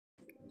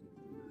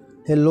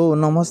Hello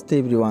नमस्ते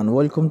everyone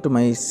welcome to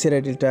my Sera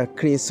delta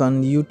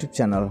creation YouTube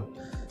channel.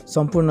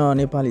 सम्पूर्ण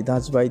नेपाली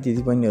दाजुभाइ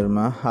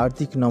दिदीबहिनीहरूमा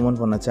हार्दिक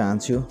नमन भन्न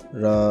चाहन्छु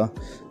र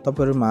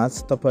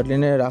तपाईँहरूले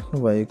नै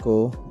राख्नुभएको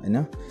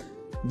हैन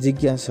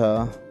जिज्ञासा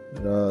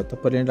र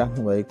तपाईँहरूले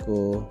राख्नुभएको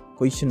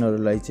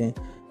क्वेसनहरूलाई चाहिँ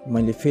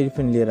मैले फेरि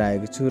पनि लिएर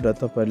आएको छु र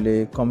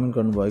तपाईँहरूले कमेन्ट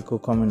गर्नुभएको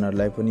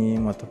कमेन्टहरूलाई पनि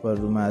म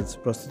तपाईँहरूमा आज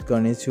प्रस्तुत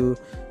गर्नेछु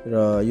र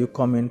यो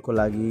कमेन्टको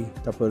लागि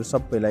तपाईँहरू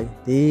सबैलाई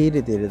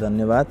धेरै धेरै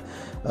धन्यवाद।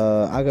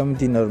 आगामी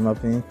दिनहरूमा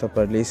पनि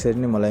तपाईँहरूले यसरी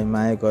नै मलाई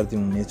माया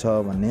गरिदिनु हुनेछ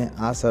भन्ने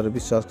आशा र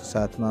विश्वासको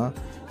साथमा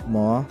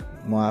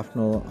म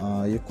आफ्नो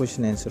यो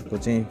क्वेसन एन्सरको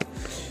चाहिँ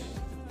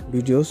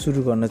भिडियो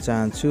सुरु गर्न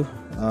चाहन्छु।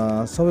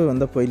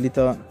 सबैभन्दा पहिले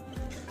त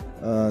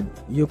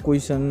यो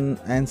क्वेसन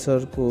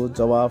एन्सरको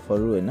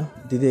जवाफहरू हैन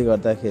दिँदै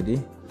गर्दाखेरि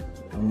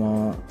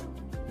म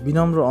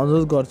विनम्र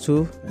अनुरोध गर्छु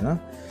हैन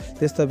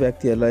त्यस्ता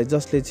व्यक्तिहरूलाई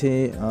जसले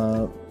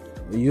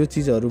चाहिँ यो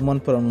चीजहरू मन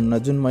पराउनुहुन्न,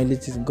 जुन मैले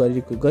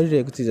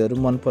गरिरहेको चीजहरू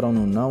मन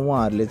पराउनुहुन्न,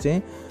 उहाँहरूले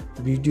चाहिँ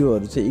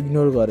भिडियोहरू चाहिँ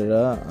इग्नोर गरेर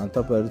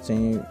तपाईहरु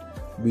चाहिँ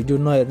भिडियो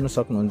नहेर्न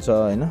सक्नुहुन्छ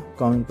हैन,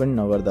 कमेन्ट पनि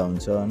नगर्दा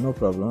हुन्छ, नो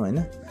प्रब्लम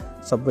हैन।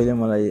 सबैले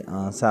मलाई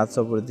साथ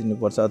सपोर्ट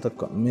दिनुपर्छ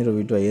अथवा मेरो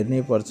भिडियो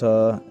हेर्नै पर्छ,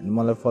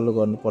 मलाई फलो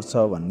गर्नुपर्छ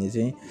भन्ने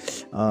चाहिँ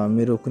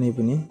मेरो कुनै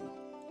पनि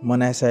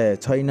मनासाय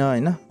छैन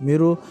हैन।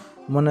 मेरो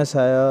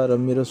मनासाय र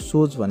मेरो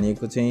सोच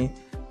भनेको चाहिँ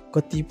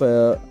कतिपय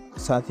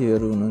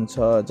साथीहरू हुनुहुन्छ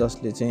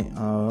जसले चाहिँ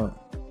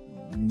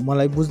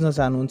मलाई बुझ्न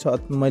चाहनुहुन्छ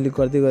अथवा मैले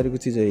गर्दै गरेको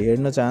चिजहरू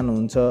हेर्न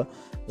चाहनुहुन्छ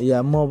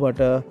या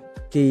मबाट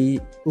केही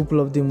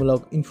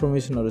उपलब्धिमूलक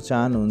इन्फर्मेसनहरू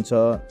चाहनुहुन्छ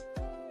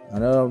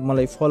र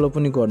मलाई फलो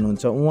पनि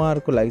गर्नुहुन्छ।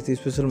 उहाँहरूको लागि चाहिँ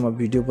स्पेशल म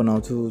भिडियो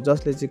बनाउँछु।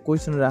 जसले चाहिँ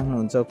क्वेसन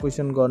राख्नुहुन्छ,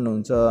 क्वेसन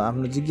गर्नुहुन्छ,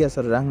 आफ्नो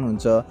जिज्ञासाहरू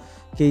राख्नुहुन्छ,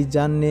 केही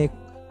जान्ने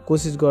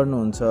कोसिस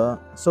गर्नुहुन्छ,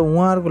 सो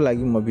उहाँहरूको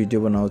लागि म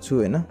भिडियो बनाउँछु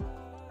हैन।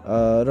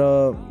 र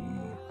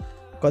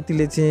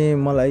कतिले चाहिँ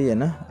मलाई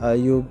हैन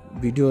यो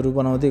भिडियोहरू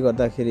बनाउँदै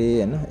गर्दाखेरि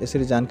हैन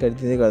यसरी जानकारी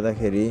दिँदै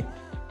गर्दाखेरि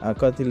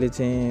कतिले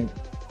चाहिँ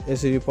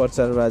यसरी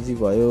प्रचारबाजी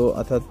भयो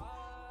अथवा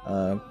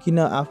किन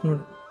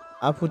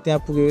आफू त्यहाँ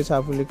पुगेको छ,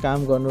 आफूले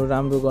काम गर्नु,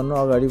 राम्रो गर्नु,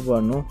 अगाडि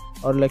बढ्नु,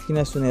 अरूलाई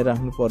किन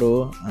सुनाइराख्नु पर्यो,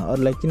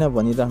 अरूलाई किन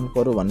भनिराख्नु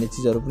पर्यो भन्ने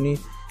चिजहरू पनि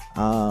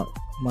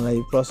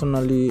मलाई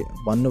पर्सनली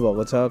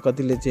भन्नुभएको छ।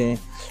 कतिले चाहिँ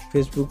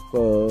फेसबुक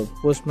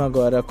पोस्टमा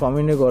गएर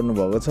कमेन्टै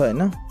गर्नुभएको छ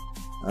हैन।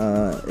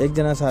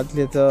 एकजना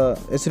साथीले त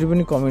यसरी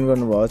पनि कमेन्ट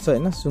गर्नुभएको छ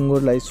हैन,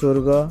 सुँगुरलाई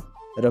स्वर्ग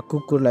र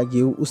कुकुरलाई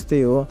घिउ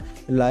उस्तै हो,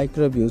 लाइक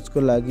र भ्युजको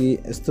लागि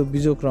यस्तो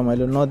बिजोक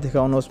रमाइलो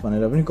नदेखाउनुहोस्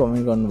भनेर पनि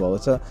कमेन्ट गर्नुभएको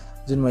छ।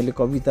 जुन मैले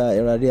कविता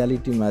एउटा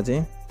रियालिटीमा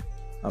चाहिँ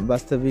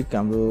वास्तविक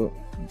हाम्रो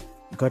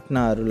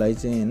घटनाहरूलाई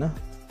चाहिँ हैन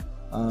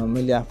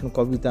मैले आफ्नो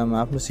कवितामा,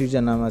 आफ्नो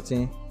सिर्जनामा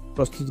चाहिँ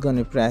प्रस्तुत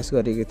गर्ने प्रयास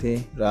गरेको थिएँ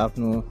र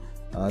आफ्नो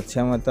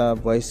क्षमता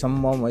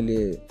भएसम्म मैले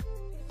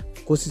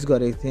कोसिस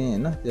गरेको थिएँ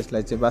हैन।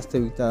 त्यसलाई चाहिँ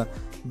वास्तविकता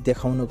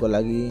देखाउनको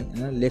लागि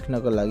हैन,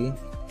 लेख्नको लागि।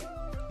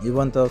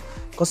 इभन त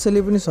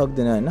कसैले पनि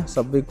सक्दैन हैन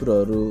सबै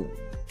कुराहरू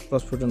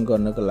प्रस्फुटन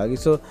गर्नको लागि।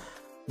 सो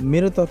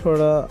मेरो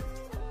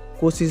तर्फबाट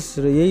कोसिस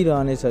र यही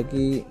रहनेछ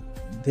कि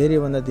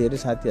धेरैभन्दा धेरै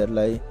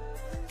साथीहरूलाई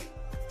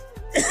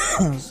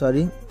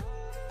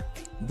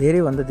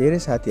धेरै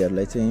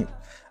साथीहरूलाई चाहिँ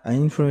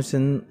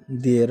इन्फर्मेसन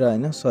दिएर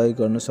हैन सहयोग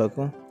गर्न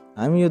सकौँ।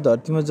 हामी यो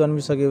धरतीमा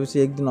जन्मिसकेपछि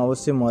एक दिन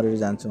अवश्य मरेर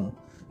जान्छौँ।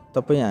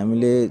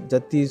 हामीले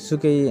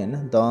जतिसुकै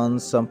हैन धन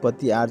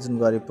सम्पत्ति आर्जन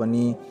गरे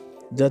पनि,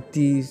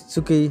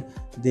 जतिसुकै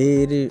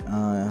धेरै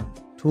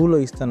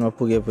ठुलो स्थानमा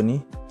पुगे पनि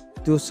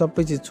त्यो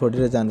सबै चिज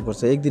छोडेर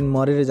जानुपर्छ, एक दिन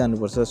मरेर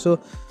जानुपर्छ। सो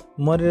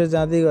मरेर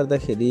जाँदै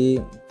गर्दाखेरि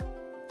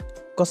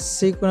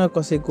कसैको न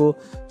कसैको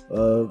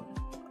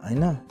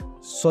हैन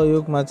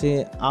सहयोगमा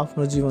चाहिँ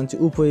आफ्नो जीवन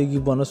चाहिँ उपयोगी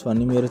बनोस्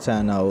भन्ने मेरो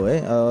चाहना हो है।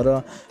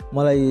 र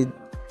मलाई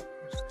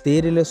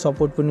धेरैले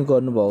सपोर्ट पनि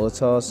गर्नुभएको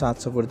छ, साथ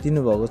सपोर्ट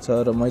दिनुभएको छ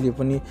र मैले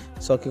पनि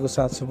सकेको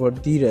साथ सपोर्ट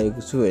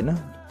दिइरहेको छु हैन,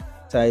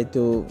 चाहे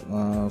त्यो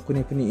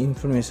कुनै पनि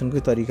इन्फर्मेसनकै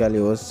तरिकाले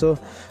होस्। सो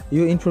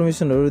यो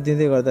इन्फर्मेसनहरू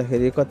दिँदै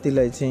गर्दाखेरि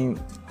कतिलाई चाहिँ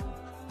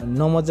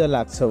नमजा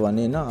लाग्छ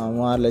भने हैन,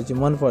 उहाँहरूलाई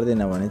चाहिँ मन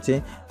पर्दैन भने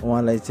चाहिँ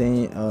उहाँलाई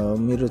चाहिँ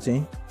मेरो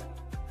चाहिँ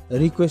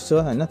रिक्वेस्ट छ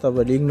हैन,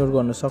 तपाईहरुले इग्नोर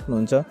गर्न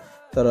सक्नुहुन्छ।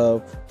 तर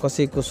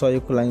कसैको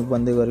सहयोगको लागि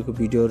बन्दै गरेको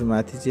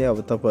भिडियोहरुमाथि चाहिँ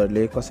अब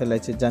तपाईहरुले कसैलाई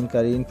चाहिँ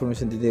जानकारी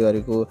इन्फर्मेसन दिँदै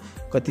गरेको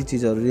कति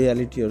चीजहरु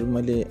रियालिटीहरु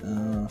मैले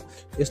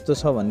यस्तो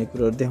छ भन्ने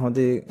कुराहरु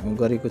देखाउँदै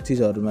गरेको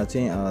चीजहरुमा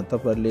चाहिँ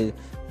तपाईहरुले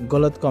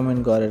गलत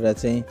कमेन्ट गरेर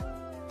चाहिँ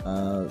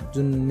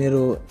जुन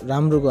मेरो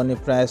राम्रो गर्ने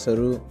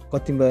प्रयासहरु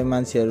कतिपय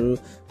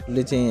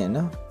मान्छेहरुले चाहिँ हैन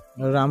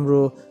राम्रो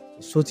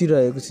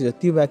सोचिरहेको छ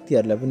ती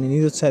व्यक्तिहरुलाई पनि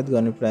निरुत्साहित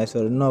गर्ने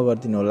प्रयासहरु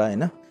नगर्दिनु होला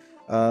हैन।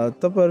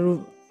 तपाईहरु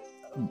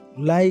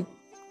लाइक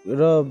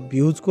र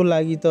भ्युजको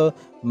लागि त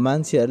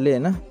मान्छेहरुले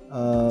हैन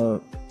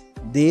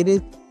धेरै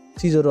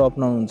चीजहरु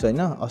अपनाउनुहुन्छ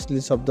हैन,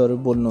 अश्लील शब्दहरु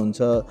बोल्नुहुन्छ,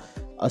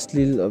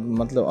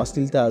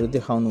 अश्लीलताहरु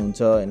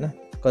देखाउनुहुन्छ हैन,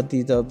 कति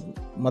त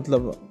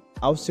मतलब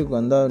आवश्यक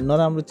भन्दा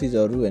नराम्रो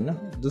चीजहरु हैन,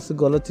 जस्तो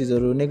गलत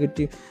चीजहरु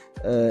नेगेटिभ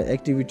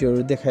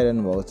एक्टिभिटीहरु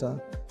देखाइरहनु भएको छ।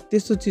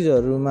 त्यस्तो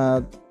चीजहरुमा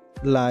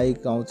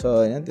लाइक आउँछ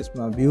हैन,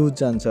 त्यसमा भ्युज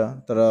जान्छ।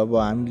 तर अब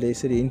हामीले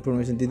यसरी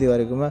इन्फर्मेसन दिँदै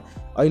गरेकोमा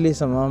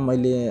अहिलेसम्म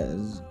मैले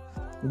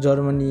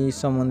जर्मनी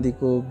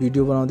सम्बन्धीको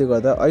भिडियो बनाउँदै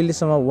गर्दा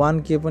अहिलेसम्म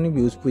 1K पनि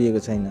भ्युज पुगेको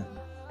छैन।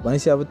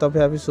 भनेपछि अब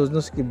तपाईँ आफै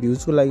सोच्नुहोस् कि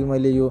भ्युजको लागि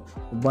मैले यो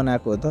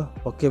बनाएको हो त?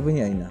 पक्कै पनि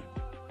होइन।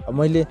 अब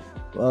मैले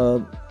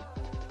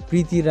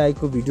प्रीति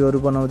राईको भिडियोहरू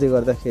बनाउँदै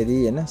गर्दाखेरि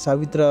हैन,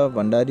 सावित्रा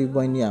भण्डारी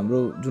बहिनी हाम्रो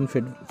जुन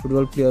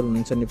फुटबल प्लेयर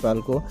हुनुहुन्छ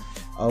नेपालको,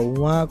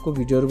 उहाँको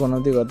भिडियोहरू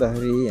बनाउँदै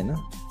गर्दाखेरि हैन,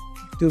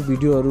 त्यो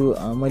भिडियोहरू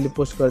मैले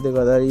पोस्ट गर्दै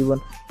गर्दा इभन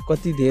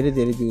कति धेरै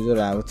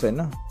भ्युजहरू आएको छ हैन।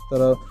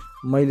 तर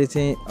मैले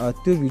चाहिँ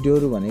त्यो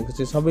भिडियोहरू भनेको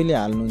चाहिँ सबैले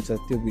हाल्नुहुन्छ,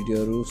 त्यो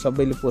भिडियोहरू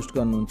सबैले पोस्ट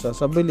गर्नुहुन्छ,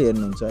 सबैले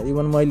हेर्नुहुन्छ।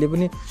 इभन मैले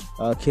पनि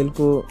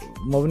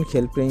म पनि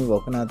खेल प्रेमी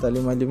भएको नाताले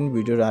मैले पनि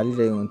भिडियोहरू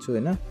हालिरहेको हुन्छु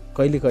हैन,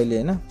 कहिले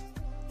हैन।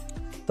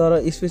 तर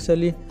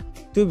स्पेसली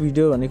त्यो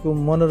भिडियो भनेको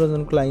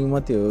मनोरञ्जनको लागि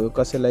मात्रै हो।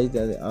 कसैलाई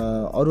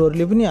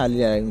अरूहरूले पनि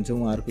हालिरहेको हुन्छ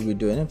उहाँहरूको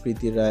भिडियो हैन,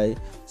 प्रीति राई,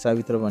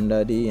 सावित्रा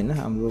भण्डारी हैन,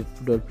 हाम्रो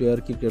फुटबल प्लेयर,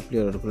 क्रिकेट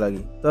प्लेयरहरूको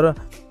लागि। तर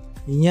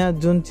यहाँ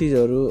जुन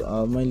चिजहरू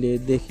मैले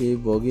देखेँ,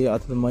 भोगेँ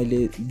अथवा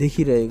मैले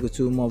देखिरहेको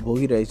छु, म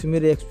भोगिरहेको छु,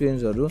 मेरो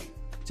एक्सपिरियन्सहरू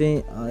चाहिँ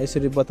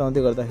यसरी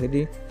बताउँदै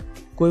गर्दाखेरि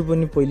कोही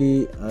पनि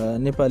पहिले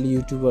नेपाली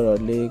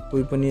युट्युबरहरूले,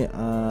 कोही पनि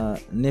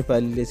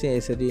नेपालीले चाहिँ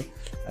यसरी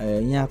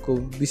यहाँको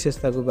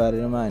विशेषताको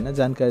बारेमा हैन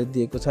जानकारी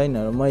दिएको छैन।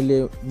 र म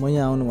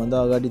यहाँ आउनुभन्दा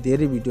अगाडि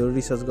धेरै भिडियोहरू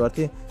रिसर्च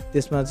गर्थेँ,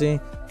 त्यसमा चाहिँ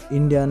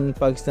इन्डियन,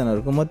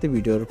 पाकिस्तानहरूको मात्रै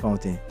भिडियोहरू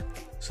पाउँथेँ।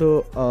 सो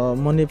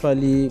म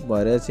नेपाली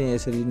भएर चाहिँ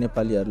यसरी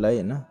नेपालीहरूलाई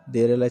हैन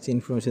धेरैलाई चाहिँ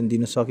इन्फर्मेसन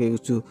दिन सकेको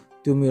छु।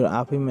 त्यो मेरो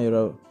आफैमा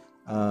एउटा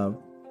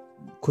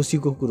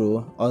खुसीको कुरो हो।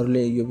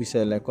 अरूले यो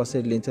विषयलाई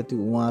कसरी लिन्छ त्यो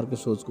उहाँहरूको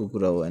सोचको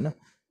कुरा हो हैन।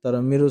 तर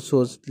मेरो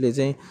सोचले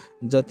चाहिँ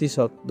जति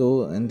सक्दो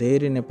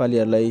धेरै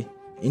नेपालीहरूलाई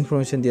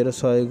इन्फर्मेसन दिएर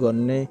सहयोग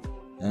गर्ने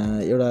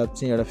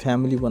एउटा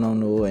फ्यामिली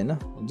बनाउनु हो हैन।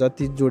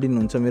 जति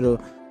जोडिनुहुन्छ मेरो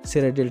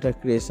सेरा डेल्टा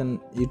क्रिएसन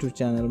युट्युब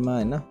च्यानलमा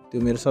हैन,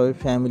 त्यो मेरो सबै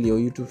फ्यामिली हो,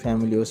 युट्युब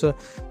फ्यामिली हो। सो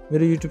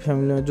मेरो युट्युब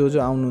फ्यामिलीमा जो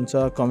आउनुहुन्छ,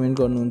 कमेन्ट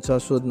गर्नुहुन्छ,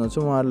 सोध्नुहुन्छ,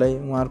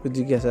 उहाँहरूको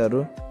जिज्ञासाहरू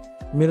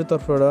मेरो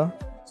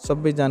तर्फबाट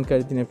सबै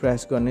जानकारी दिने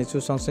प्रयास गर्नेछु,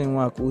 सँगसँगै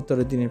उहाँको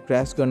उत्तर दिने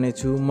प्रयास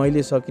गर्नेछु।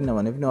 मैले सकिनँ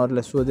भने पनि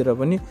अरूलाई सोधेर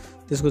पनि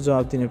त्यसको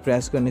जवाब दिने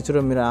प्रयास गर्नेछु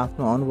र मेरो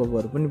आफ्नो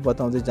अनुभवहरू पनि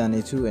बताउँदै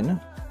जानेछु हैन।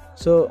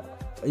 सो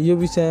यो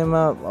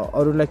विषयमा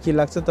अरूलाई के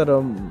लाग्छ, तर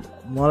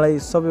मलाई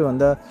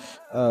सबैभन्दा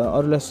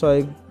अरूलाई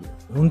सहयोग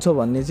हुन्छ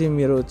भन्ने चाहिँ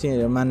मेरो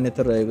चाहिँ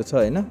मान्यता रहेको छ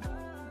हैन।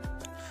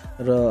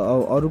 र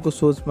अरूको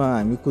सोचमा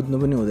हामी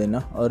कुद्नु पनि हुँदैन।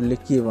 अरूले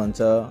के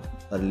भन्छ,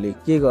 अरूले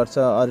के गर्छ,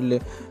 अरूले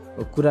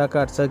कुरा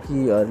काट्छ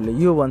कि अरूले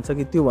यो भन्छ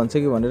कि त्यो भन्छ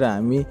कि भनेर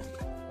हामी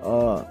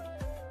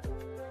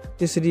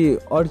त्यसरी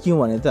अड्क्यौँ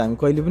भने त हामी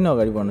कहिले पनि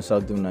अगाडि बढ्न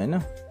सक्दैनौँ हैन।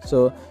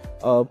 सो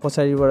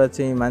पछाडिबाट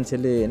चाहिँ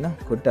मान्छेले हैन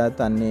खुट्टा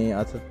तान्ने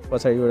अथवा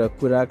पछाडिबाट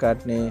कुरा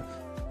काट्ने,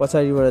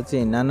 पछाडिबाट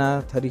चाहिँ नाना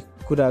थरी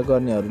कुरा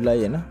गर्नेहरूलाई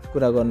हैन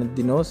कुरा गर्न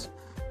दिनुहोस्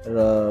र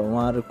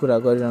उहाँहरू कुरा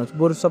गरिरहनुहोस्।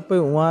 बरु सबै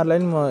उहाँहरूलाई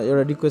नि म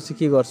एउटा रिक्वेस्ट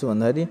के गर्छु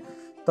भन्दाखेरि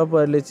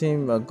तपाईँहरूले चाहिँ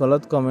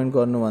गलत कमेन्ट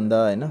गर्नुभन्दा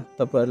हैन,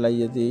 तपाईँहरूलाई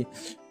यदि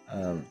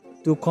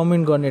त्यो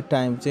कमेन्ट गर्ने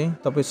टाइम चाहिँ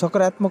तपाईँ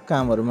सकारात्मक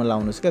कामहरूमा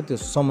लाउनुहोस् क्या। त्यो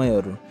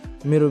समयहरू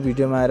मेरो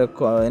भिडियोमा आएर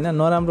हैन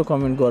नराम्रो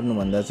कमेन्ट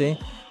गर्नुभन्दा चाहिँ,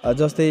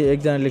 जस्तै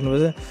एकजना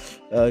लेख्नुभएको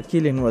छ, के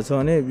लेख्नुभएको छ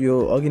भने यो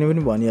अघि नै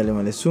पनि भनिहालेँ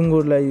मैले,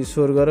 सुँगुरलाई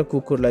स्वर्ग र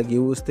कुकुरलाई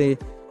घिउ उस्तै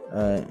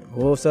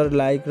हो सर,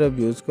 लाइक र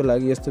भ्युजको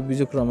लागि यस्तो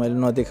बिजुक रमाइलो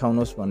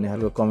नदेखाउनुहोस् भन्ने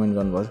खालको कमेन्ट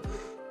गर्नुभएको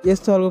छ।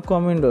 यस्तो खालको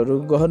कमेन्टहरू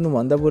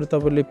गर्नुभन्दा बरु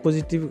तपाईँले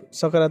पोजिटिभ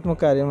सकारात्मक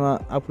कार्यमा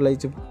आफूलाई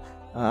चाहिँ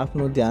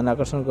आफ्नो ध्यान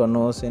आकर्षण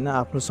गर्नुहोस् हैन,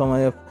 आफ्नो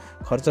समय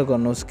खर्च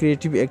गर्नुहोस्,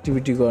 क्रिएटिभ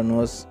एक्टिभिटी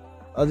गर्नुहोस्,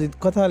 अझै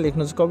कथा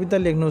लेख्नुहोस्, कविता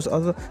लेख्नुहोस्,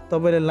 अझ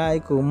तपाईँलाई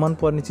लागेको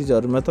मनपर्ने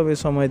चिजहरूमा तपाईँ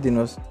समय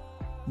दिनुहोस्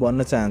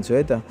भन्न चाहन्छु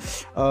है त।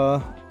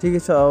 ठिकै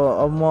छ।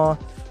 अब म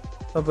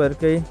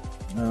तपाईँहरूकै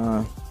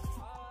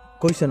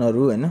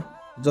क्वेसनहरू हैन,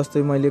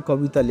 जस्तै मैले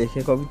कविता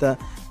लेखेँ, कविता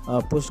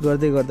पोस्ट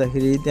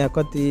गर्दाखेरि त्यहाँ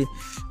कति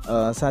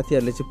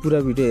साथीहरूले चाहिँ पुरा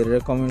भिडियो हेरेर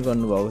कमेन्ट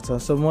गर्नुभएको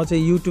छ। सो म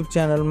चाहिँ युट्युब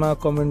च्यानलमा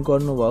कमेन्ट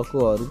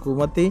गर्नुभएकोहरूको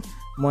मात्रै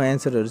म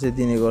एन्सरहरू चाहिँ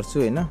दिने गर्छु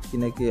हैन,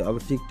 किनकि अब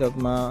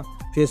टिकटकमा,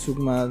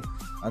 फेसबुकमा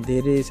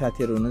धेरै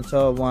साथीहरू हुनुहुन्छ,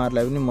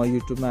 उहाँहरूलाई पनि म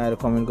युट्युबमा आएर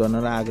कमेन्ट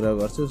गर्नलाई आग्रह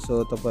गर्छु। सो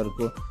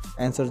तपाईँहरूको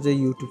एन्सर चाहिँ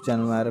युट्युब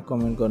च्यानलमा आएर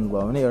कमेन्ट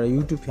गर्नुभयो भने एउटा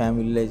युट्युब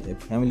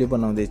फ्यामिली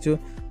बनाउँदैछु।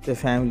 त्यो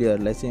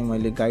फ्यामिलीहरूलाई चाहिँ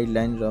मैले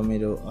गाइडलाइन र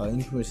मेरो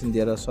इन्फर्मेसन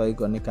दिएर सहयोग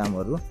गर्ने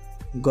कामहरू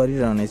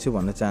गरिरहनेछु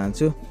भन्न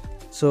चाहन्छु।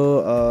 सो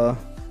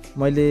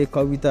मैले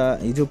कविता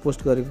हिजो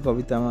पोस्ट गरेको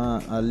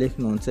कवितामा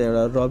लेख्नुहुन्छ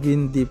एउटा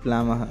रविनदीप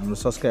लामा, हाम्रो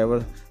सब्सक्राइबर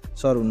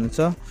सर हुनुहुन्छ,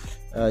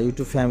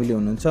 युट्युब फ्यामिली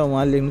हुनुहुन्छ,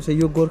 उहाँले लेख्नुहुन्छ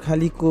यो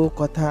गोर्खालीको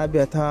कथा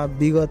व्यथा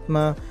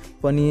विगतमा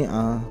पनि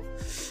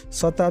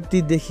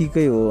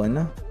शताब्दीदेखिकै हो हैन।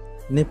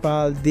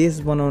 नेपाल देश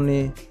बनाउने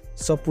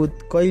सपुत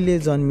कहिले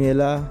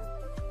जन्मिएला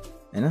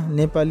हैन,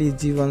 नेपाली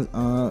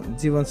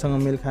जीवनसँग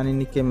मेल खाने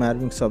निकै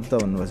मार्मिक शब्द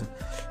भन्नुभएको छ।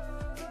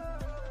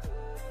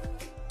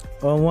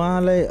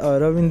 उहाँलाई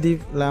रविनदीप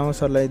लामा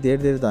सरलाई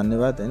धेरै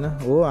धन्यवाद हैन।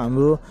 हो,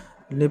 हाम्रो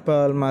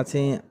नेपालमा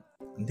चाहिँ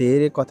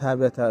धेरै कथा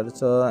व्यथाहरू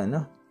छ हैन,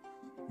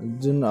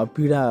 जुन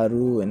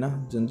पीडाहरू हैन,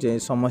 जुन चाहिँ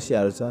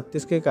समस्याहरू छ,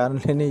 त्यसकै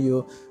कारणले नै यो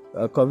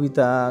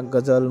कविता,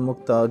 गजल,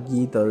 मुक्त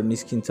गीतहरू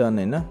निस्किन्छन्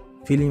हैन,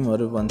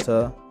 फिल्महरू बन्छ।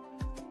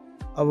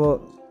 अब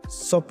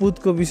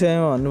सपुतको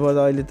विषयमा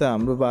भन्नुपर्दा अहिले त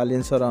हाम्रो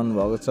बालेन सर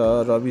आउनुभएको छ,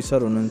 रवि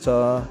सर हुनुहुन्छ,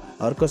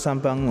 हर्क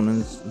साम्पाङ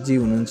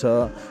हुनुहुन्छ,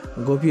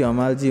 गोपी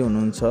हमालजी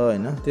हुनुहुन्छ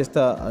हैन।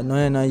 त्यस्ता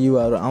नयाँ नयाँ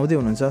युवाहरू आउँदै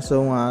हुनुहुन्छ। सो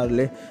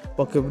उहाँहरूले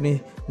पक्कै पनि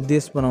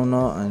देश बनाउन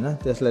हैन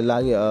त्यसलाई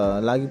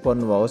लागि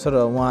पर्नु भएको छ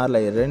र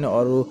उहाँहरूलाई हेरेर नै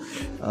अरू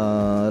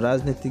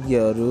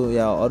राजनीतिज्ञहरू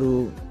या अरू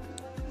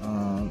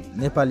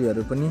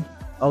नेपालीहरू पनि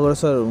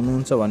अग्रसर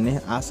हुनुहुन्छ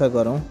भन्ने आशा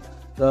गरौँ।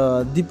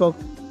 र दीपक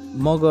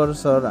मगर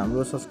सर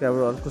हाम्रो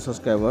सब्सक्राइबर, अर्को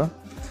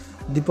सब्सक्राइबर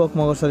दीपक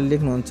मगर सरले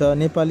लेख्नुहुन्छ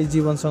नेपाली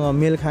जीवनसँग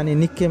मेल खाने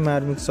निकै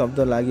मार्मिक शब्द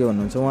लाग्यो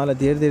भन्नुहुन्छ। उहाँलाई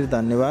धेरै धेरै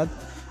धन्यवाद।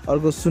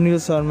 अर्को सुनिल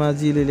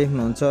शर्माजीले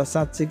लेख्नुहुन्छ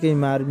साँच्चैकै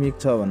मार्मिक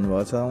छ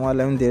भन्नुभएको छ।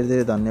 उहाँलाई पनि धेरै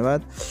धेरै धन्यवाद।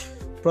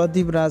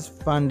 प्रदीप राज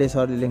पाण्डे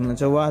सरले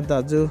लेख्नुहुन्छ वाह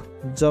दाजु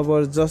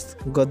जबरजस्त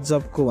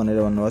गजबको भनेर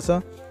भन्नुभएको छ।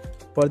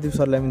 प्रदीप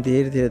सरलाई पनि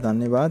धेरै धेरै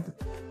धन्यवाद।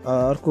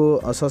 अर्को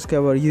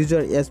सब्सक्राइबर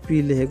युजर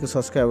एचपी लेखेको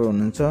सब्सक्राइबर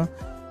हुनुहुन्छ।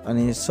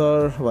 अनि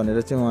सर भनेर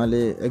चाहिँ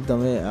उहाँले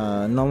एकदमै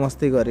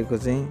नमस्ते गरेको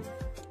चाहिँ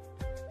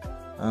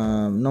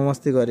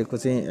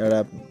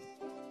एउटा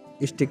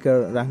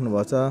स्टिकर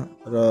राख्नुभएको छ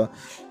र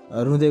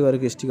रुँदै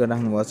गरेको स्टिकर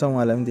राख्नुभएको छ।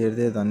 उहाँलाई पनि धेरै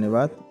धेरै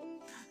धन्यवाद।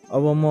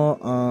 अब म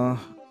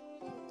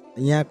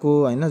यहाँको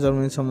हैन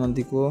जर्मनी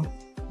सम्बन्धीको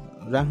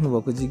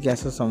राख्नुभएको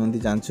जिज्ञासा सम्बन्धी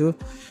जान्छु।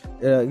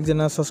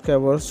 एकजना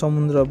सब्सक्राइबर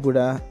समुद्र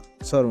बुढा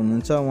सर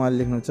हुनुहुन्छ। उहाँले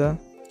लेख्नुहुन्छ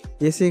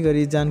यसै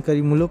गरी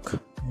जानकारीमूलक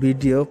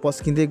भिडियो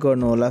पस्किँदै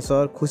गर्नुहोला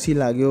सर, खुसी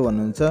लाग्यो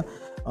भन्नुहुन्छ।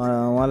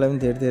 उहाँलाई पनि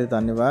धेरै धेरै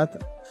धन्यवाद।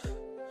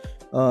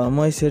 म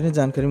यसरी नै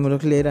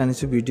जानकारीमूलक लिएर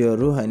आनेछु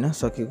भिडियोहरू हैन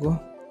सकेको।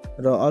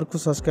 र अर्को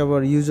सब्सक्राइबर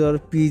युजर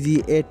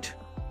PG8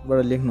 बाट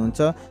लेख्नुहुन्छ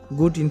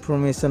गुड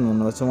इन्फर्मेसन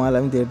भन्नुहुन्छ।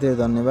 उहाँलाई पनि धेरै धेरै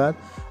धन्यवाद।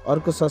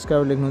 अर्को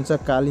सब्सक्राइबर लेख्नुहुन्छ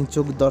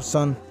कालिचोक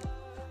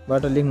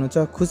दर्शनबाट लेख्नुहुन्छ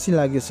खुसी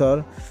लाग्यो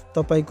सर,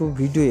 तपाईको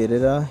भिडियो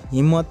हेरेर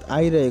हिम्मत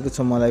आइरहेको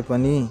छ मलाई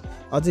पनि,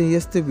 अझै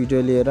यस्तै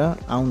भिडियो लिएर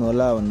आउनु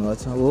होला भन्नुभएको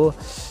छ। हो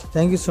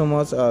thank you so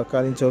much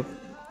Kalichok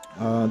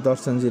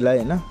दर्शनजीलाई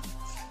हैन।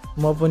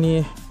 म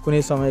पनि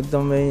कुनै समय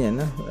एकदमै हैन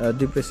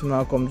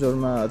डिप्रेसनमा,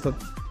 कमजोरमा अथवा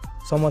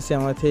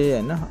समस्यामा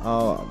थिएँ हैन।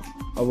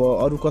 अब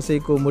अरू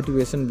कसैको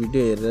मोटिभेसन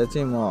भिडियो हेरेर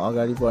चाहिँ म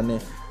अगाडि बढ्ने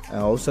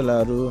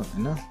हौसलाहरू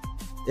हैन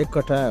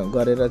एकट्ठा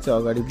गरेर चाहिँ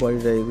अगाडि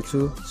बढिरहेको छु।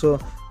 सो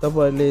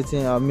तपाईहरुले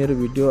चाहिँ मेरो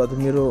भिडियो अथवा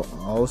मेरो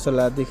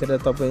हौसला देखेर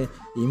तपाई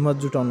हिम्मत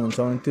जुटाउनुहुन्छ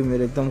भने त्यो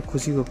मेरो एकदम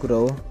खुसीको कुरा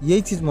हो।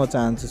 यही चीज म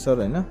चाहन्छु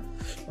सर हैन।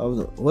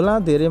 अब होला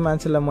धेरै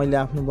मान्छेलाई मैले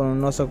आफ्नो बनाउन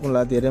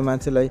नसकुला, धेरै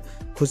मान्छेलाई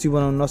खुसी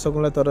बनाउन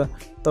नसकुला, तर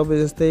तपाई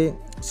जस्तै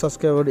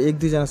सब्स्क्राइबर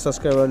 1-2 जना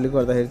सब्स्क्राइबरले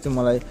गर्दाखेरि चाहिँ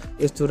मलाई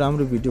यस्तो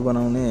राम्रो भिडियो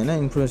बनाउने हैन,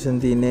 इन्फर्मेसन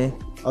दिने,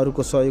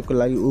 अरूको सहयोगको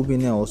लागि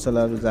उभिने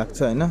हौसलाहरू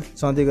जाग्छ हैन।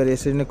 सधैँ गरी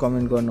यसरी नै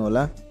कमेन्ट गर्नु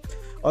होला।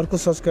 अर्को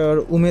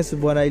सब्स्क्राइबर उमेश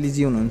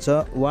बराइलीजी हुनुहुन्छ।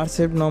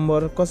 व्हाट्सएप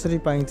नम्बर कसरी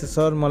पाइन्छ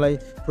सर,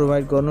 मलाई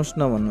प्रोभाइड गर्नुहोस्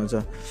न भन्नुहुन्छ।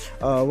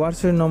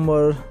 व्हाट्सएप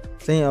नम्बर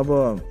चाहिँ अब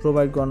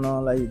प्रोभाइड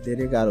गर्नलाई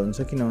धेरै गाह्रो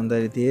हुन्छ, किन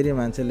भन्दाखेरि धेरै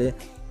मान्छेले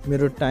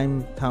मेरो टाइम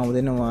थाहा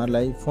हुँदैन,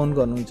 उहाँहरूलाई फोन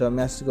गर्नुहुन्छ,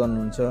 म्यासेज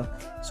गर्नुहुन्छ,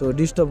 सो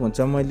डिस्टर्ब हुन्छ।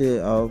 मैले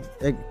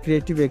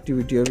क्रिएटिभ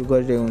एक्टिभिटीहरू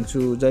गरिरहेको हुन्छु,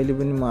 जहिले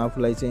पनि म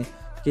आफूलाई चाहिँ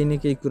केही न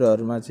केही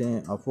कुराहरूमा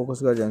चाहिँ फोकस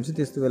गरिरहेको हुन्छु,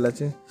 त्यस्तो बेला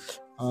चाहिँ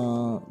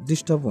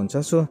डिस्टर्ब हुन्छ।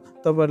 सो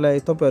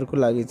तपाईहरुको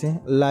लागि चाहिँ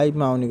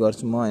लाइभमा आउने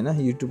गर्छु म हैन,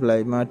 युट्युब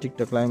लाइभमा,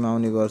 टिकटक लाइभमा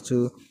आउने गर्छु।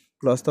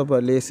 प्लस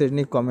तपाईहरुले यसरी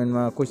नै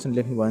कमेन्टमा क्वेशन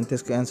लेख्नु भयो भने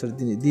त्यसको एन्सर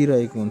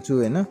दिइरहेको हुन्छु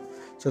हैन।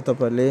 सो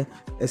तपाईहरुले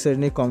यसरी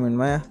नै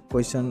कमेन्टमा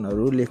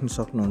क्वेशनहरू लेख्न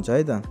सक्नुहुन्छ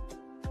है त।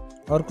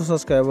 अर्को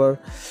सब्स्क्राइबर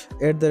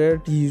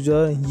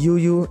 @user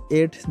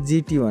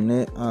UU8GT भन्ने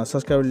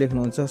सब्स्क्राइबर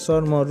लेख्नुहुन्छ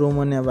सर म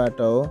रोमानियाबाट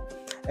हो,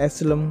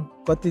 एसिलम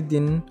कति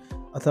दिन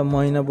अथवा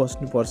महिना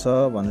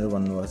बस्नुपर्छ भनेर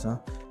भन्नुभएको छ।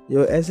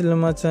 यो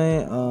एसिलममा चाहिँ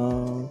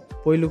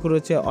पहिलो कुरो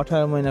चाहिँ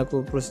 18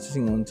 महिनाको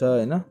प्रोसेसिङ हुन्छ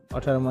हैन।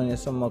 18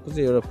 महिनासम्मको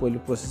चाहिँ एउटा पहिलो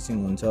प्रोसेसिङ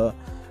हुन्छ।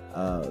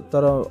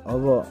 तर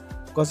अब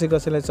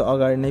कसैलाई चाहिँ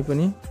अगाडि नै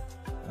पनि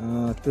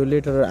त्यो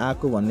लेटर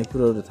आएको भन्ने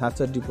कुरोहरू थाहा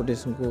छ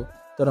डिपोर्टेसनको,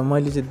 तर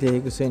मैले चाहिँ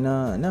देखेको छैन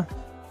हैन।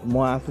 म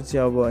आफू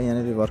चाहिँ अब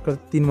यहाँनिर भर्खर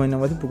 3 महिना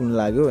मात्रै पुग्न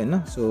लाग्यो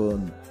हैन। सो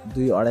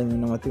 2-2.5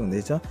 महिना मात्रै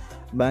हुँदैछ।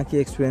 बाँकी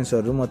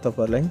एक्सपिरियन्सहरू म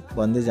तपाईहरुलाई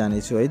भन्दै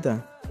जानेछु है त।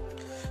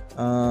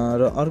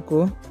 र अर्को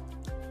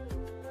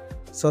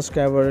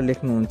सब्स्क्राइबर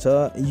लेख्नुहुन्छ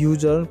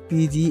युजर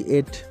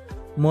PG8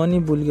 म नि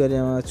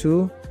बुल्गेरियामा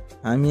छु,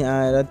 हामी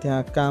आएर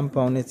त्यहाँ काम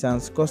पाउने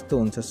चान्स कस्तो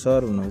हुन्छ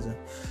सर भन्नुहुन्छ।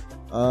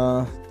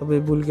 तपाई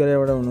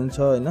बुल्गेरियाबाट हुनुहुन्छ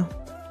हैन,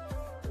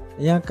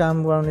 यहाँ काम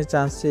पाउने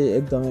चान्स चाहिँ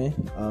एकदमै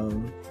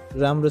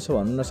राम्रो छ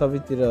भन्न न।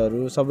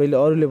 सबैतिरहरू सबैले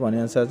अरूले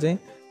भनेअनुसार चाहिँ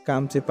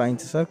काम चाहिँ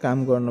पाइन्छ सर,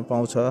 काम गर्न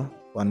पाउँछ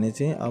भन्ने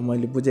चाहिँ अब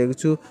मैले बुझेको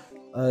छु।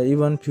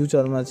 इभन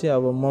फ्युचरमा चाहिँ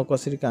अब म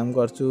कसरी काम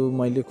गर्छु,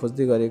 मैले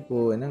खोज्दै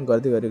गरेको हैन,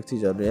 गर्दै गरेको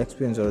चिजहरू,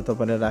 एक्सपिरियन्सहरू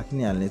तपाईलाई राखि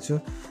नै हाल्ने छु।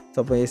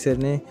 तपाई यसरी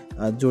नै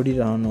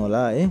जोडिरहनु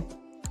होला है।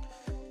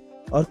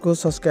 अर्को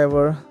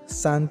सब्स्क्राइबर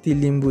शान्ति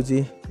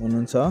लिम्बुजी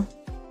हुनुहुन्छ।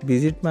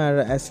 भिजिटमा आएर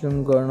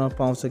एसएलएम गर्न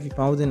पाउँछ कि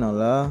पाउँदैन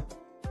होला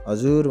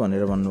हजुर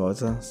भनेर भन्नुभएको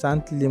छ।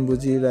 शान्ति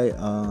लिम्बुजीलाई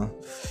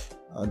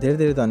धेरै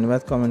धेरै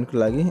धन्यवाद कमेन्टको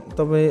लागि।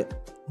 तपाई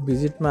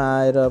भिजिटमा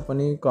आएर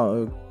पनि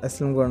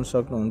एसएलएम गर्न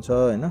सक्नुहुन्छ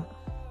हैन।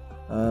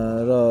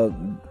 र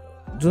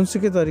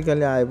जुनसुकै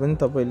तरिकाले आए पनि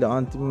तपाईले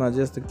अन्तिममा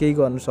जस्तो केही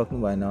गर्न सक्नु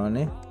भएन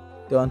भने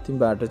त्यो अन्तिम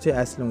बाटो चाहिँ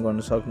एस्युम गर्न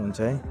सक्नुहुन्छ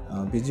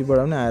है। भिजीबाट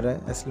पनि आएर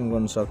एस्युम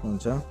गर्न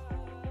सक्नुहुन्छ।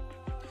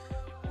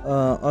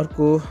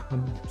 अर्को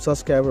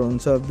सब्सक्राइबर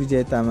हुन्छ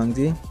विजय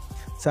तामाङजी।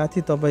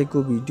 साथी तपाईको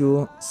भिडियो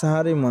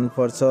साह्रै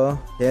मनपर्छ,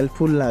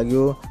 हेल्पफुल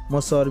लाग्यो। म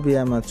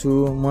सर्बियामा छु,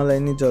 मलाई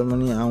नि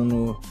जर्मनी आउनु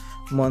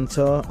मन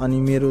छ अनि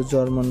मेरो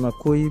जर्मनमा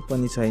कोही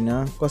पनि छैन,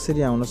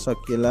 कसरी आउन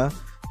सकिएला,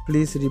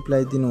 प्लिज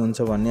रिप्लाई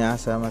दिनुहुन्छ भन्ने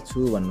आशामा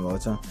छु भन्नुभएको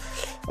छ।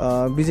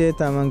 विजय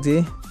तामाङजी,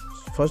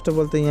 फर्स्ट अफ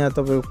अल त यहाँ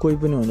तपाईँको कोही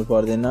पनि हुनु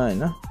पर्दैन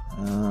होइन।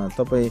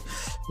 तपाईँ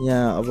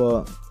यहाँ अब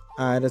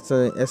आएर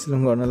चाहिँ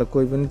एस्युम गर्नलाई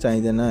कोही पनि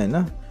चाहिँदैन होइन।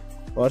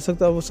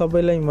 भरसक्दो अब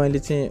सबैलाई मैले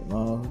चाहिँ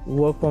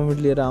वर्क पर्मिट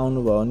लिएर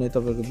आउनुभयो भने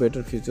तपाईँको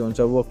बेटर फ्युचर हुन्छ।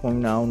 वर्क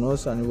पर्मिट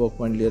आउनुहोस् अनि वर्क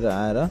पर्मिट लिएर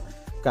आएर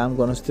काम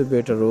गर्नुहोस्, त्यो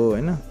बेटर हो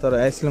होइन। तर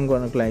एस्युम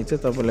गर्नको लागि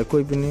चाहिँ तपाईँलाई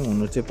कोही पनि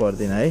हुनु चाहिँ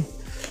पर्दैन है।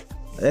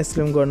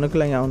 एस्युम गर्नको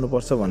लागि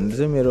आउनुपर्छ भनेर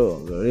चाहिँ मेरो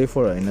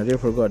रेफर होइन,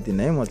 रेफर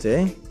गर्दिनँ है म चाहिँ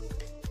है।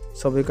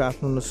 सबैको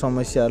आफ्नो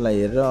समस्यालाई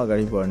हेरेर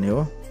अगाडि बढ्ने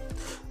हो।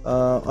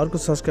 अर्को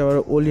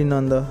सब्सक्राइबर ओली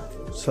नन्द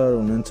सर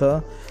हुनुहुन्छ।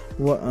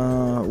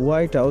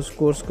 व्हाइट हाउस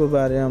कोर्सको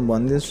बारेमा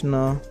भनिदिनुहोस्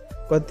न,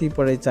 कति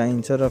पढाइ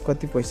चाहिन्छ र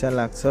कति पैसा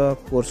लाग्छ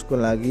कोर्सको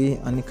लागि,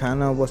 अनि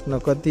खाना बस्न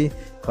कति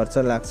खर्च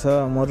लाग्छ।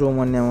 म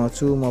रोमानियामा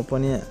छु, म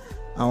पनि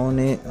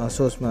आउने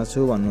सोचमा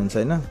छु भन्नुहुन्छ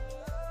होइन।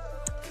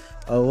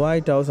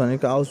 व्हाइट हाउस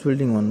भनेको हाउस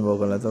बिल्डिङ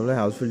भन्नुभएको होला तपाईँलाई,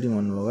 हाउस बिल्डिङ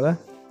भन्नुभएको होला।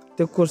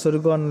 त्यो कोर्सहरू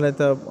गर्नलाई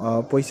त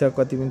पैसा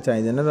कति पनि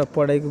चाहिँदैन र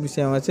पढाइको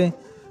विषयमा चाहिँ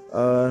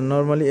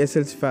नर्मली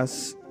एसएलसी पास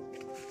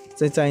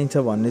चाहिँ चाहिन्छ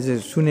भन्ने चाहिँ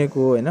सुनेको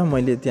होइन।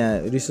 मैले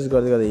त्यहाँ रिसर्च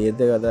गर्दै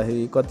हेर्दै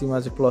गर्दाखेरि कतिमा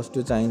चाहिँ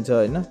 +2 चाहिन्छ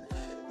होइन।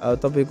 अब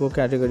तपाईँको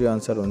क्याटेगोरी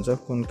अनुसार हुन्छ,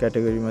 कुन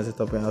क्याटेगोरीमा चाहिँ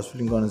तपाईँ हाउस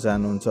बिल्डिङ गर्न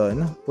चाहनुहुन्छ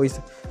होइन।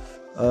 पैसा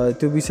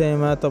त्यो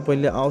विषयमा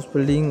तपाईँले हाउस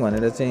बिल्डिङ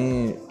भनेर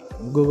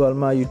चाहिँ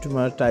गुगलमा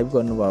युट्युबमा टाइप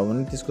गर्नुभयो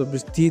भने त्यसको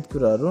विस्तृत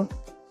कुराहरू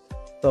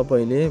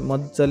तपाईँले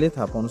मजाले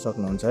थाहा पाउन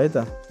सक्नुहुन्छ है त।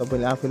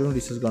 तपाईँले आफैले पनि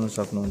रिसर्च गर्न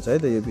सक्नुहुन्छ है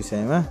त यो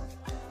विषयमा।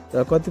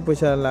 र कति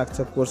पैसा लाग्छ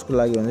कोर्सको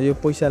लागि भने यो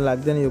पैसा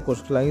लाग्दैन, यो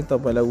कोर्सको लागि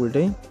तपाईँलाई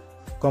उल्टै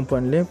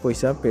कम्पनीले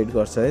पैसा पेड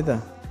गर्छ है त।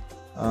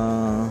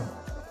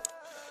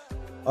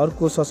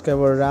 अर्को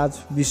सब्सक्राइबर राज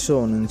विश्व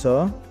हुनुहुन्छ।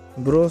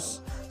 ब्रो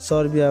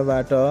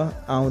सर्बियाबाट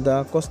आउँदा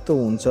कस्तो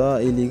हुन्छ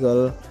इलिगल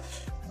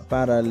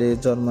पाराले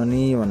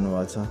जर्मनी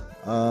भन्नुभएको छ।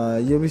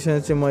 यो विषयमा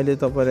चाहिँ मैले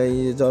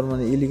तपाईँलाई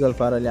जर्मनी इलिगल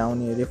पाराले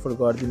आउने रेफर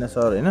गर्दिनँ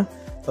सर होइन।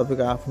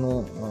 तपाईँको आफ्नो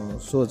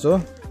सोच हो,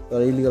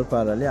 तर इलिगल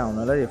पाराले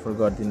आउनलाई रेफर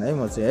गर्दिनँ है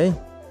म चाहिँ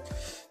है।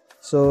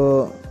 सो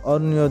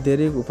अन्य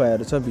धेरै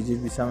उपायहरू छ।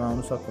 भिसामा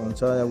आउनु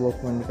सक्नुहुन्छ या वर्क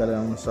पर्मिट निकालेर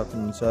आउनु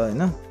सक्नुहुन्छ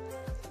होइन।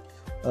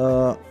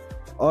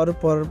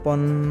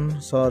 अर्पण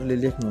सरले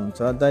लेख्नुहुन्छ,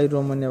 दाइ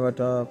रोमानियाबाट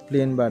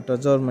प्लेनबाट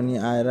जर्मनी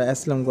आएर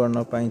एस्युम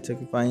गर्न पाइन्छ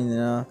कि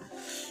पाइँदैन,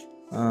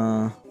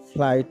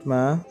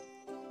 फ्लाइटमा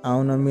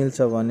आउन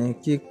मिल्छ भने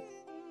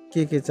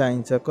के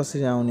चाहिन्छ,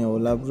 कसरी आउने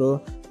होला ब्रो,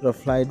 र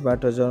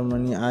फ्लाइटबाट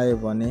जर्मनी आयो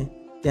भने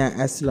त्यहाँ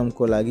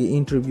एस्युमको लागि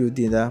इन्टरभ्यू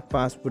दिँदा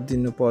पासपोर्ट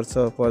दिनुपर्छ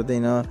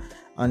पर्दैन,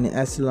 अनि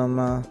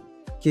एस्युममा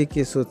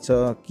के सोध्छ,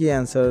 के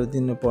एन्सर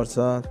दिनुपर्छ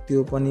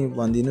त्यो पनि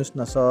भनिदिनुहोस्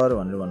न सर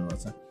भनेर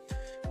भन्नुहुन्छ।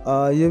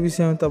 यो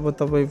विषयमा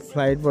तपाईँ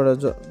फ्लाइटबाट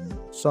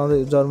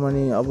सधैँ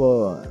जर्मनी अब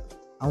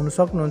आउनु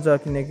सक्नुहुन्छ,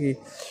 किनकि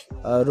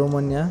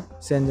रोमानिया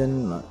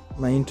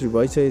सेन्जनमा इन्ट्री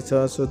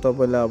भइसकेको छ। सो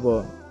तपाईँलाई अब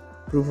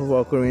प्रुफ अफ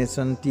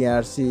अकुपेसन,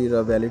 टिआरसी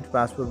र भ्यालिड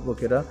पासपोर्ट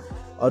बोकेर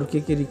अरू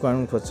के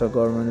रिक्वायरमेन्ट खोज्छ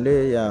गभर्मेन्टले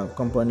या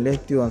कम्पनीले,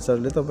 त्यो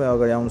अनुसारले तपाईँ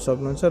अगाडि आउनु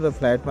सक्नुहुन्छ। र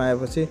फ्लाइटमा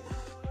आएपछि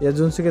या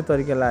जुनसुकै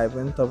तरिकाले आए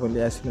पनि तपाईँले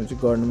एस्युम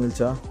चाहिँ गर्नु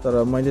मिल्छ।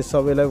 तर मैले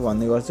सबैलाई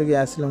भन्ने गर्छु कि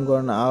एस्युम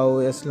गर्न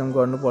एस्युम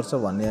गर्नुपर्छ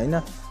भन्ने होइन।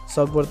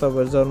 सकभर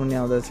तपाईँहरू जर्मनी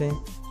आउँदा चाहिँ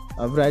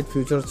ब्राइट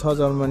फ्युचर छ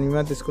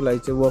जर्मनीमा, त्यसको लागि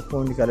चाहिँ वर्क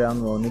पर्मिट निकालेर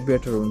आउनुभयो भने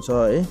बेटर हुन्छ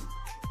है।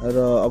 र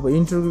अब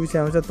इन्टरभ्यू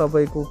विषयमा चाहिँ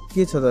तपाईँको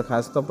के छ त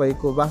खास,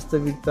 तपाईँको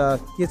वास्तविकता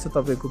के छ,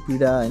 तपाईँको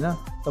पीडा होइन,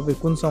 तपाईँ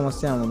कुन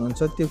समस्यामा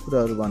हुनुहुन्छ त्यो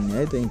कुराहरू भन्ने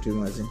है त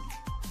इन्टरभ्यूमा चाहिँ।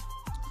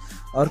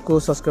 अर्को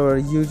सब्सक्राइबर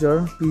युजर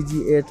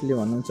PG8ले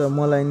भन्नुहुन्छ,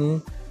 मलाई नि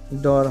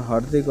डर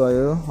हट्दै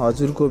गयो,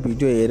 हजुरको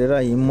भिडियो हेरेर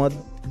हिम्मत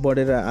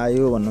बढेर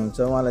आयो भन्नुहुन्छ।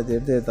 उहाँलाई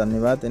धेरै धेरै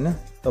धन्यवाद होइन।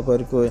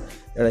 तपाईँहरूको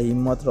एउटा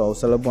हिम्मत र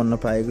हौसला बन्न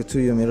पाएको छु,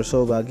 यो मेरो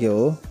सौभाग्य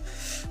हो।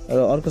 र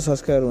अर्को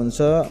सब्सक्राइबर हुन्छ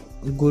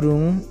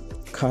गुरुङ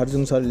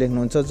खार्जुङ सर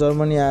लेख्नुहुन्छ,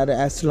 जर्मनी आएर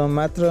एस्युम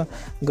मात्र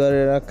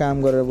गरेर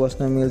काम गरेर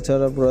बस्न मिल्छ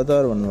र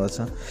ब्रदर भन्नुभएको छ।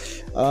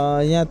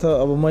 यहाँ त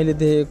अब मैले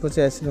देखेको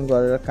चाहिँ एस्युम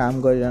गरेर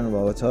काम गरिरहनु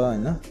भएको छ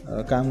होइन,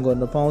 काम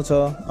गर्न पाउँछ,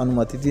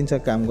 अनुमति दिन्छ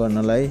काम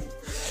गर्नलाई।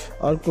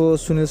 अर्को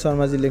सुनिल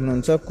शर्माजी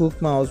लेख्नुहुन्छ,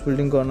 कुकमा हाउस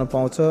बिल्डिङ गर्न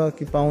पाउँछ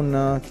कि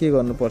पाउन्न, के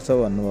गर्नुपर्छ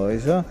भन्नुभएको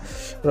छ,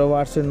 र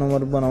वाट्सएप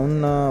नम्बर बनाउनु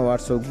न,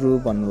 वाट्सएप ग्रुप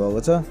भन्नुभएको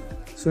छ।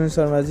 सुनिल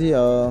शर्माजी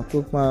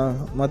कुकमा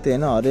मात्रै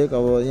होइन, हरेक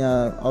अब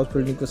यहाँ हाउस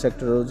बिल्डिङको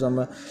सेक्टरहरू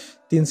जम्मा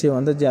 300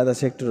 भन्दा ज्यादा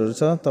सेक्टरहरू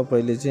छ।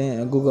 तपाईँले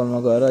चाहिँ गुगलमा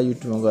गएर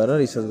युट्युबमा गएर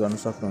रिसर्च गर्न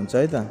सक्नुहुन्छ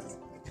है त।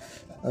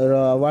 र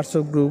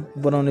वाट्सएप ग्रुप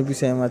बनाउने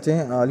विषयमा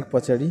चाहिँ अलिक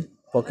पछाडि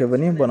पक्कै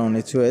पनि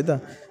बनाउने छु है त।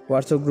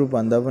 वाट्सएप ग्रुप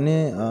भन्दा पनि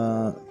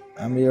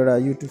हामी एउटा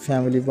युट्युब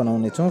फ्यामिली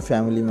बनाउने छौँ।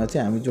 फ्यामिलीमा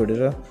चाहिँ हामी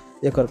जोडेर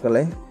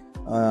एकअर्कालाई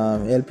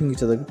हेल्पिङ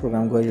इच अदरको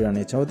प्रोग्राम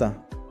गरिरहने छौँ त।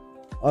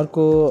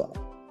 अर्को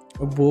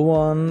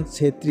भुवन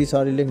छेत्री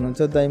सरले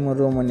लेख्नुहुन्छ, दाइ म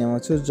रोमानियामा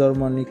छु,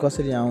 जर्मनी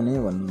कसरी आउने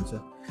भन्नुहुन्छ।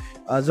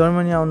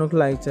 जर्मनी आउनुको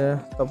लागि चाहिँ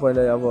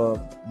तपाईँलाई अब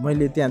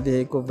मैले त्यहाँ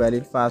देखेको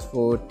भ्यालिड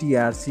पासपोर्ट,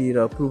 टिआरसी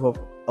र प्रुफ अफ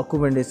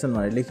अकोमोडेसन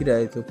भनेर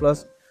लेखिरहेको थियो, प्लस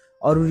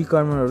अरू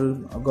रिक्वायरमेन्टहरू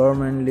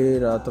गभर्मेन्टले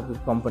र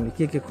तपाईँको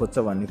कम्पनीले के खोज्छ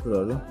भन्ने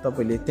कुरोहरू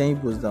तपाईँले त्यहीँ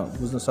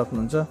बुझ्न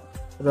सक्नुहुन्छ।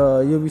 र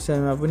यो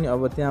विषयमा पनि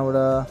अब त्यहाँबाट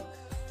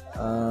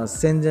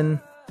सेन्जेन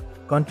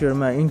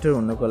कन्ट्रीहरूमा इन्टर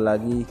हुनको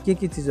लागि के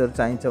चिजहरू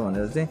चाहिन्छ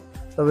भनेर चाहिँ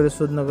तपाईँले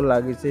सोध्नको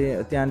लागि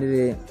चाहिँ त्यहाँनिर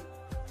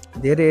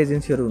धेरै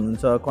एजेन्सीहरू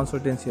हुनुहुन्छ,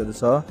 कन्सल्टेन्सीहरू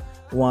छ,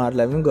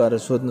 उहाँहरूलाई पनि गएर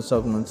सोध्न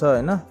सक्नुहुन्छ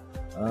होइन।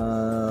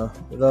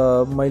 र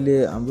मैले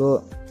हाम्रो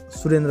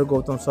सुरेन्द्र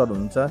गौतम सर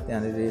हुनुहुन्छ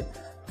त्यहाँनिर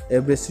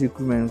एभरेस्ट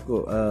रिक्रुटमेन्टको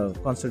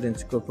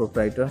कन्सल्टेन्सीको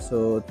प्रोप्राइटर, सो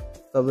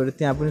तपाईँहरू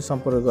त्यहाँ पनि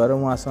सम्पर्क गरेर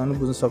उहाँसँग पनि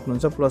बुझ्न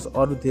सक्नुहुन्छ। प्लस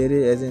अरू धेरै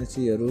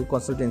एजेन्सीहरू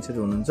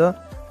कन्सल्टेन्सीहरू हुनुहुन्छ,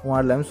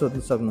 उहाँहरूलाई पनि सोध्न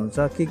सक्नुहुन्छ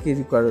के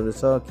रिक्वायरहरू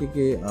छ,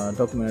 के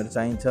डकुमेन्टहरू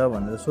चाहिन्छ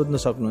भनेर सोध्न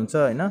सक्नुहुन्छ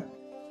होइन।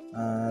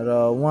 र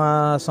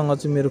उहाँसँग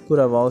चाहिँ मेरो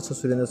कुरा भएको छ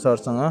सुरेन्द्र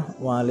सरसँग,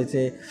 उहाँले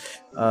चाहिँ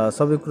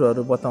सबै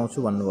कुराहरू बताउँछु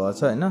भन्नुभएको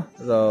छ होइन।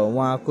 र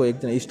उहाँको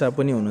एकजना स्टाफ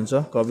पनि हुनुहुन्छ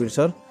कवीर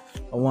सर,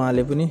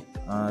 उहाँले पनि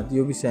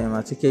यो विषयमा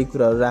चाहिँ केही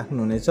कुराहरू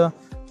राख्नुहुनेछ,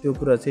 त्यो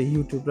कुरा चाहिँ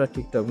युट्युब र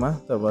टिकटकमा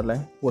तपाईँहरूलाई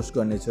पोस्ट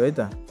गर्नेछु है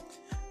त।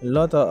 ल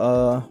त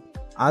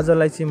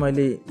आजलाई चाहिँ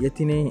मैले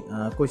यति नै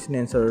क्वेसन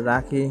एन्सरहरू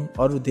राखेँ।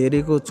 अरू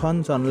धेरैको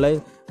छन्लाई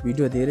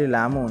भिडियो धेरै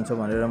लामो हुन्छ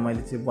भनेर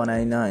मैले चाहिँ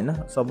बनाइनँ होइन।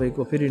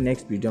 सबैको फेरि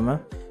नेक्स्ट भिडियोमा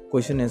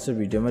क्वेसन एन्सर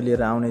भिडियोमा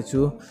लिएर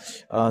आउनेछु।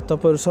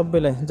 तपाईँहरू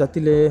सबैलाई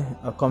जतिले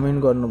कमेन्ट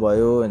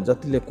गर्नुभयो,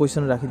 जतिले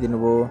क्वेसन राखिदिनु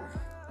भयो,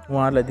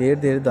 उहाँहरूलाई धेरै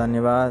धेरै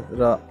धन्यवाद।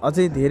 र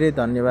अझै धेरै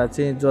धन्यवाद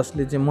चाहिँ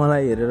जसले चाहिँ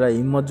मलाई हेरेर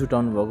हिम्मत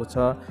जुटाउनु भएको छ,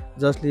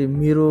 जसले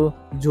मेरो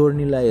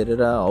जोर्नीलाई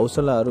हेरेर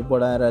हौसलाहरू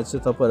बढाएर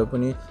चाहिँ तपाईँहरू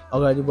पनि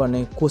अगाडि बढ्ने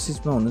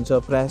कोसिसमा हुनुहुन्छ,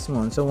 प्रयासमा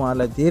हुनुहुन्छ,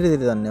 उहाँहरूलाई धेरै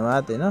धेरै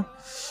धन्यवाद होइन।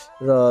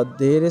 र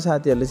धेरै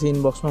साथीहरूले चाहिँ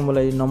इनबक्समा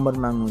मलाई नम्बर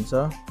माग्नुहुन्छ।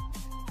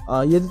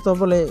 यदि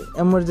तपाईँलाई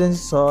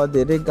इमर्जेन्सी छ,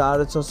 धेरै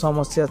गाह्रो छ,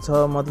 समस्या छ,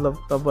 मतलब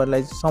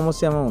तपाईँहरूलाई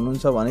समस्यामा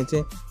हुनुहुन्छ भने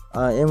चाहिँ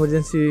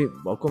इमर्जेन्सी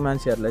भएको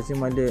मान्छेहरूलाई चाहिँ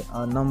मैले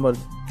नम्बर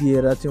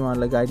दिएर चाहिँ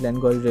उहाँहरूलाई गाइडलाइन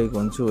गरिरहेको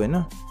हुन्छु होइन।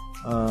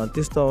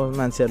 त्यस्तो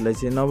मान्छेहरूलाई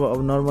चाहिँ अब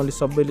नर्मली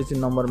सबैले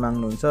चाहिँ नम्बर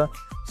माग्नुहुन्छ,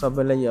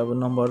 सबैलाई अब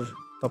नम्बर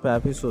तपाईँ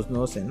आफै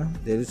सोच्नुहोस् होइन,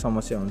 धेरै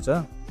समस्या हुन्छ।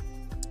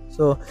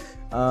 सो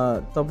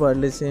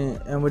तपाईँहरूले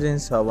चाहिँ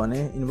इमर्जेन्सी छ भने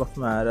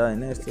इनबक्समा आएर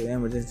होइन यस्तो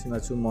इमर्जेन्सीमा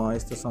छु म,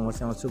 यस्तो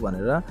समस्यामा छु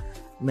भनेर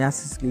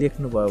म्यासेज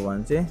लेख्नुभयो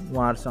भने चाहिँ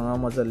उहाँहरूसँग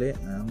मजाले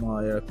म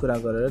एउटा कुरा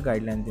गरेर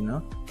गाइडलाइन दिन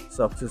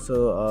सक्छु। सो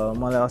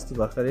मलाई अस्ति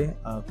भर्खरै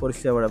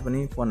कोरिसियाबाट पनि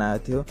फोन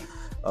आएको थियो,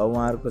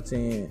 उहाँहरूको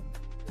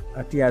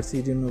चाहिँ टिआरसी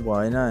रिन्यू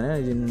भएन होइन,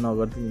 रिन्यू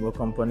नगरिदिनु भयो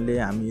कम्पनीले,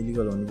 हामी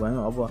इलिगल हुनुभयो,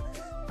 अब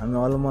हामी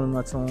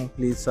अलमलमा छौँ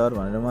प्लिज सर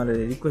भनेर उहाँले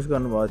रिक्वेस्ट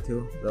गर्नुभएको थियो।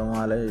 र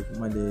उहाँलाई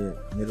मैले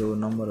मेरो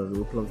नम्बरहरू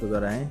उपलब्ध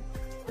गराएँ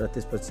र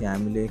त्यसपछि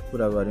हामीले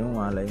कुरा गऱ्यौँ,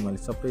 उहाँलाई मैले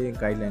सबै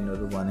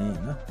गाइडलाइनहरू भने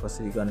होइन,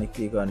 कसरी गर्ने,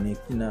 के गर्ने,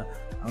 किन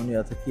आउने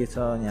अथवा के छ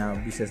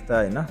यहाँ विशेषता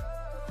होइन।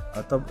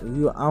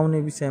 यो आउने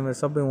विषयमा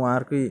सबै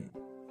उहाँहरूकै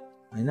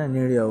होइन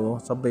निर्णय हो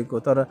सबैको।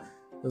 तर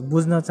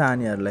बुझ्न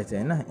चाहनेहरूलाई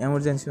चाहिँ होइन,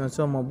 इमर्जेन्सीमा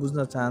छ म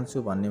बुझ्न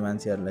चाहन्छु भन्ने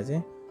मान्छेहरूलाई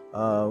चाहिँ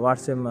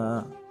वाट्सएपमा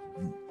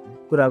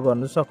कुरा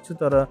गर्नु सक्छु।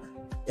 तर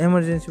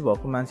इमर्जेन्सी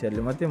भएको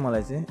मान्छेहरूले मात्रै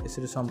मलाई चाहिँ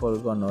यसरी सम्पर्क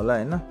गर्नु होला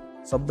होइन।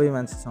 सबै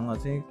मान्छेसँग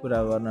चाहिँ कुरा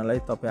गर्नलाई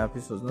तपाईँ आफै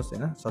सोच्नुहोस्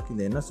होइन,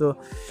 सकिँदैन। सो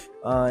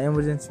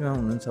इमर्जेन्सीमा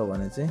हुनुहुन्छ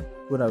भने चाहिँ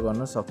कुरा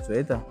गर्न सक्छु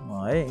है त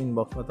म है।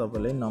 इनबक्समा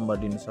तपाईँले नम्बर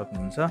दिन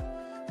सक्नुहुन्छ।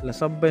 ल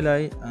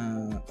सबैलाई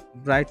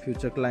ब्राइट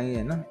फ्युचरको लागि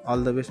होइन अल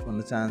द बेस्ट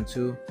भन्न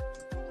चाहन्छु।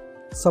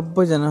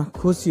 सबैजना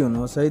खुसी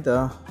हुनुहोस् है त।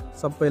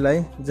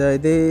 सबैलाई जय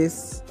देश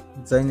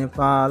जय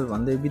नेपाल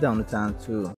भन्दै बिदा हुन चाहन्छु।